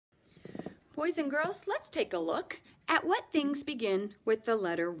Boys and girls, let's take a look at what things begin with the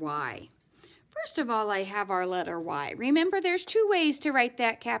letter Y. First of all, I have our letter Y. Remember, there's two ways to write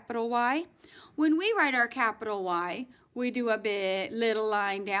that capital Y. When we write our capital Y, we do a little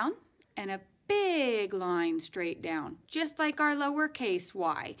line down and a big line straight down, just like our lowercase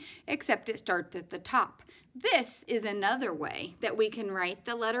y, except it starts at the top. This is another way that we can write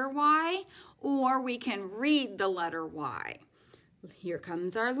the letter Y, or we can read the letter Y. Here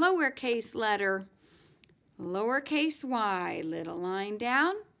comes our lowercase letter. Lowercase y, little line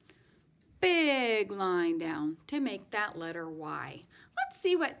down, big line down to make that letter Y. Let's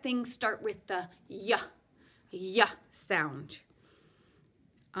see what things start with the y sound.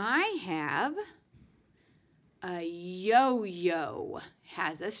 I have a yo-yo.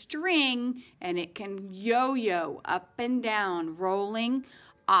 Has a string and it can yo-yo up and down, rolling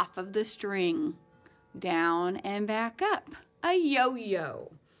off of the string, down and back up. A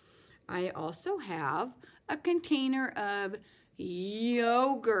yo-yo. I also have a container of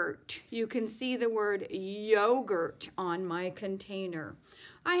yogurt. You can see the word yogurt on my container.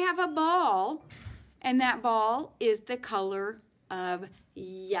 I have a ball, and that ball is the color of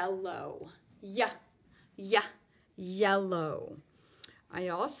yellow. Yellow. I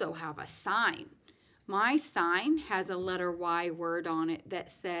also have a sign. My sign has a letter Y word on it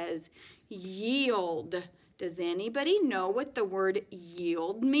that says yield. Does anybody know what the word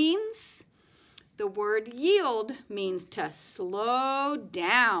yield means? The word yield means to slow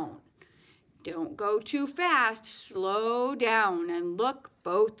down. Don't go too fast. Slow down and look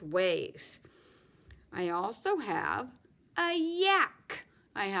both ways. I also have a yak.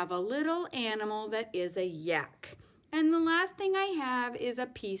 I have a little animal that is a yak. And the last thing I have is a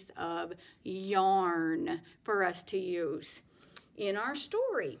piece of yarn for us to use in our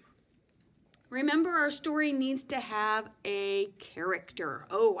story. Remember, our story needs to have a character.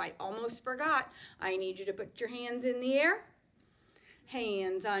 Oh, I almost forgot. I need you to put your hands in the air.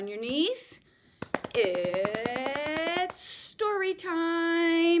 Hands on your knees. It's story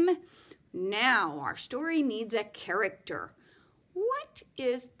time. Now, our story needs a character. What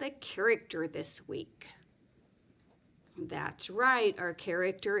is the character this week? That's right, our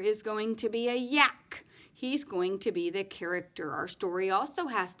character is going to be a yak. He's going to be the character. Our story also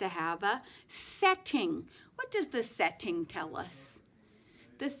has to have a setting. What does the setting tell us?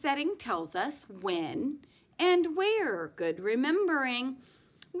 The setting tells us when and where. Good remembering.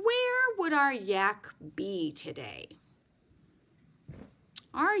 Where would our yak be today?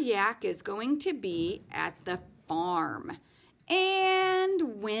 Our yak is going to be at the farm.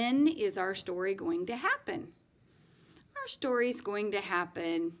 And when is our story going to happen? Our story's going to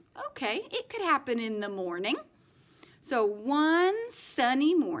happen, okay, it could happen in the morning. So one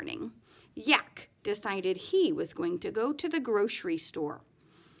sunny morning, Yak decided he was going to go to the grocery store.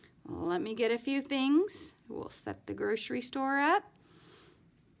 Let me get a few things. We'll set the grocery store up.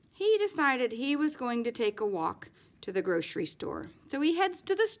 He decided he was going to take a walk to the grocery store. So he heads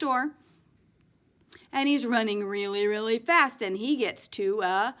to the store, and he's running really, really fast, and he gets to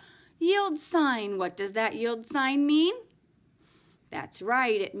a yield sign. What does that yield sign mean? That's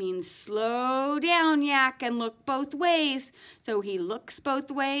right, it means slow down, Yak, and look both ways. So he looks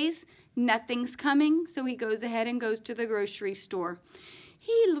both ways, nothing's coming, so he goes ahead and goes to the grocery store.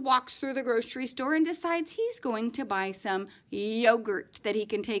 He walks through the grocery store and decides he's going to buy some yogurt that he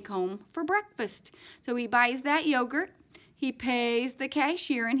can take home for breakfast. So he buys that yogurt, he pays the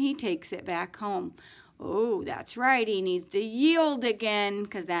cashier, and he takes it back home. Oh, that's right, he needs to yield again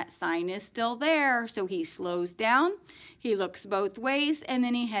because that sign is still there. So he slows down, he looks both ways, and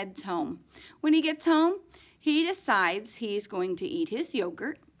then he heads home. When he gets home, he decides he's going to eat his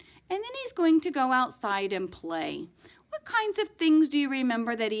yogurt, and then he's going to go outside and play. What kinds of things do you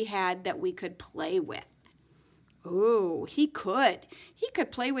remember that he had that we could play with? Oh, he could. He could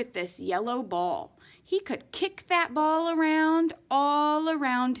play with this yellow ball. He could kick that ball around all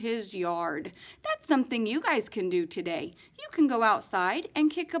around his yard. That's something you guys can do today. You can go outside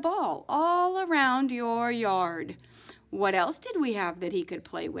and kick a ball all around your yard. What else did we have that he could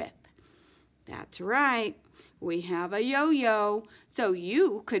play with? That's right. We have a yo-yo. So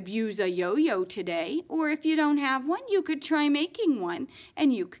you could use a yo-yo today, or if you don't have one, you could try making one,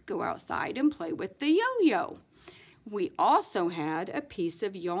 and you could go outside and play with the yo-yo. We also had a piece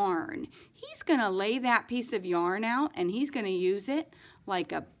of yarn. He's going to lay that piece of yarn out, and he's going to use it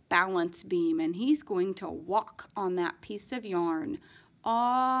like a balance beam, and he's going to walk on that piece of yarn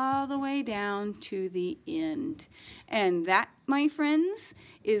all the way down to the end. And that, my friends,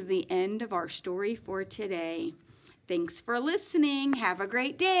 is the end of our story for today. Thanks for listening. Have a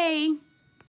great day.